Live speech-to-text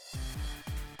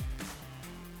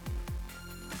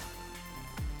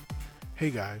Hey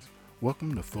guys,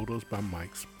 welcome to Photos by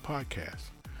Mike's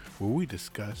podcast, where we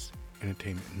discuss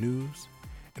entertainment news,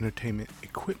 entertainment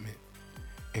equipment,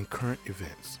 and current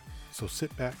events. So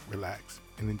sit back, relax,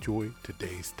 and enjoy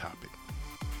today's topic.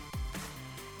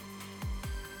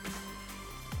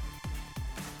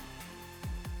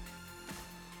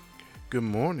 Good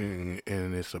morning,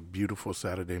 and it's a beautiful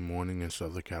Saturday morning in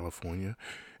Southern California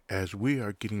as we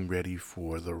are getting ready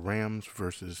for the Rams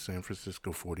versus San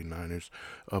Francisco 49ers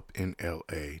up in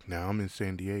LA. Now, I'm in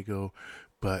San Diego,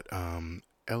 but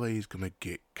LA is going to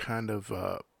get kind of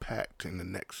packed in the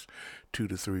next 2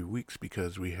 to 3 weeks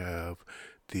because we have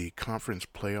the conference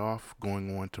playoff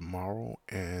going on tomorrow,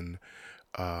 and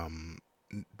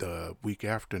the week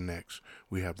after next,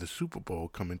 we have the Super Bowl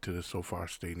coming to the Sofi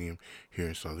Stadium here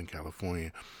in Southern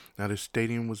California. Now, the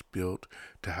stadium was built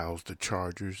to house the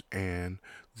Chargers and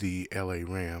the LA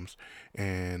Rams,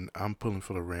 and I'm pulling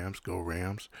for the Rams. Go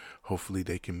Rams. Hopefully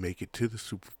they can make it to the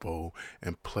Super Bowl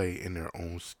and play in their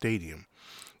own stadium.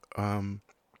 The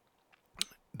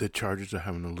Chargers are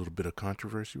having a little bit of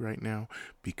controversy right now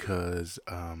because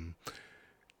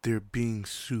they're being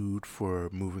sued for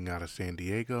moving out of San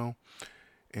Diego.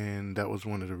 And that was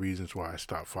one of the reasons why I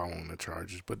stopped following the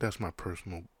Chargers. But that's my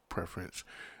personal preference.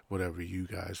 Whatever you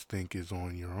guys think is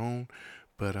on your own.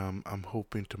 But I'm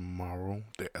hoping tomorrow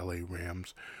the LA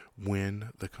Rams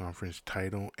win the conference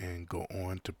title and go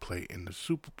on to play in the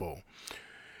Super Bowl.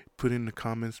 Put in the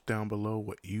comments down below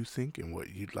what you think and what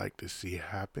you'd like to see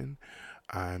happen.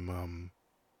 I'm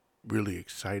really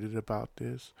excited about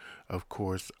this. Of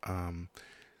course,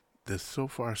 the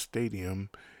Sofi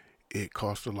Stadium, it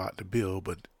costs a lot to build,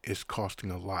 but it's costing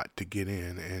a lot to get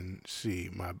in and see.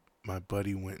 My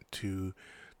buddy went to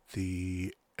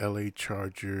the LA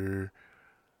Charger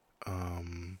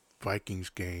Vikings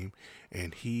game,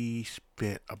 and he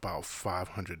spent about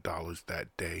 $500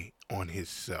 that day on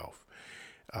himself.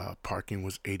 Parking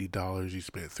was $80. He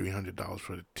spent $300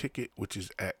 for the ticket, which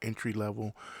is at entry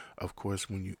level. Of course,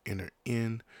 when you enter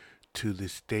in to the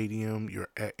stadium, you're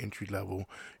at entry level,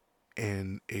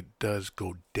 and it does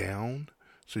go down,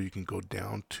 so you can go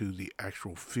down to the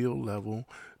actual field level.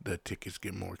 The tickets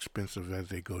get more expensive as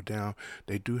they go down.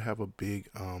 They do have a big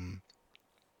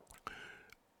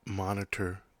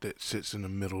monitor that sits in the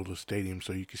middle of the stadium,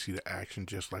 so you can see the action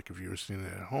just like if you were sitting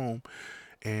at home.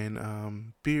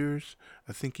 And beers,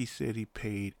 I think he said he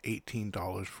paid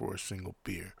 $18 for a single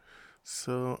beer.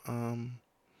 So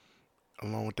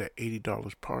along with that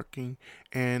 $80 parking,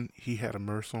 and he had a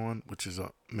purse on, which is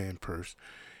a man purse,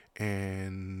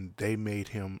 and they made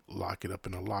him lock it up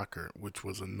in a locker, which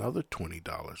was another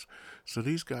 $20. So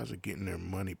these guys are getting their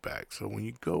money back. So when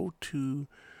you go to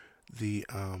the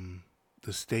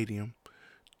stadium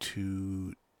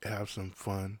to have some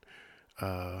fun,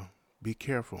 be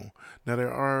careful. Now,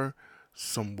 there are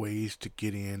some ways to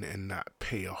get in and not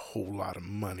pay a whole lot of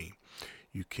money.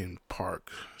 You can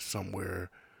park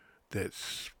somewhere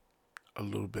that's a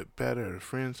little bit better at a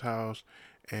friend's house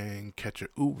and catch an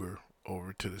Uber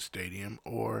over to the stadium,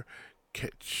 or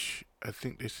catch, I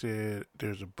think they said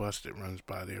there's a bus that runs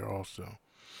by there also.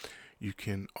 You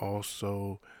can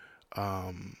also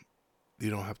you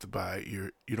don't have to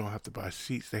buy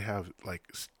seats. They have like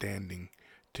standing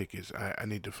tickets. I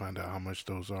need to find out how much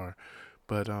those are.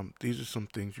 But these are some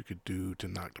things you could do to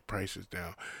knock the prices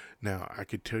down. Now, I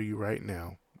could tell you right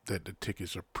now that the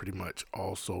tickets are pretty much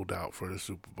all sold out for the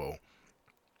Super Bowl.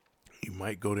 You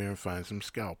might go there and find some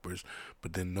scalpers,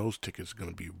 but then those tickets are going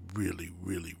to be really,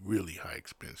 really, really high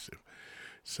expensive.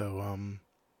 So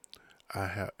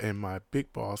and my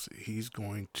big boss, he's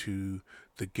going to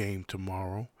the game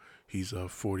tomorrow. He's a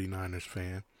 49ers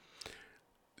fan.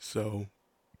 So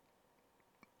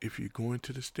if you're going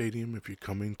to the stadium, if you're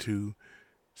coming to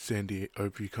San Diego, or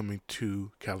if you're coming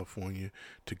to California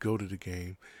to go to the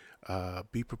game,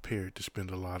 be prepared to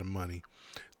spend a lot of money.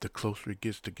 The closer it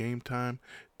gets to game time,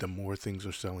 the more things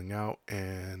are selling out,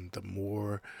 and the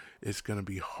more it's going to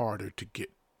be harder to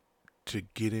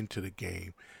get into the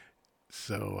game.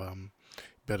 So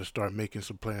better start making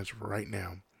some plans right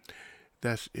now.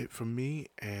 That's it for me,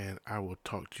 and I will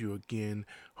talk to you again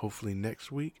hopefully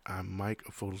next week. I'm Mike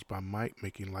of Photos by Mike,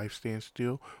 making life stand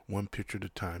still, one picture at a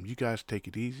time. You guys take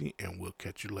it easy, and we'll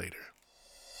catch you later.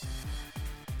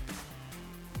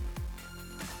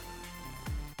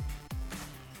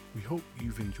 We hope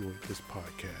you've enjoyed this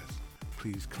podcast.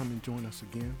 Please come and join us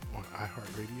again on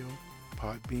iHeartRadio,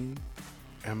 Podbean,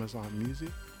 Amazon Music,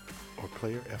 or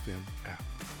Player FM app.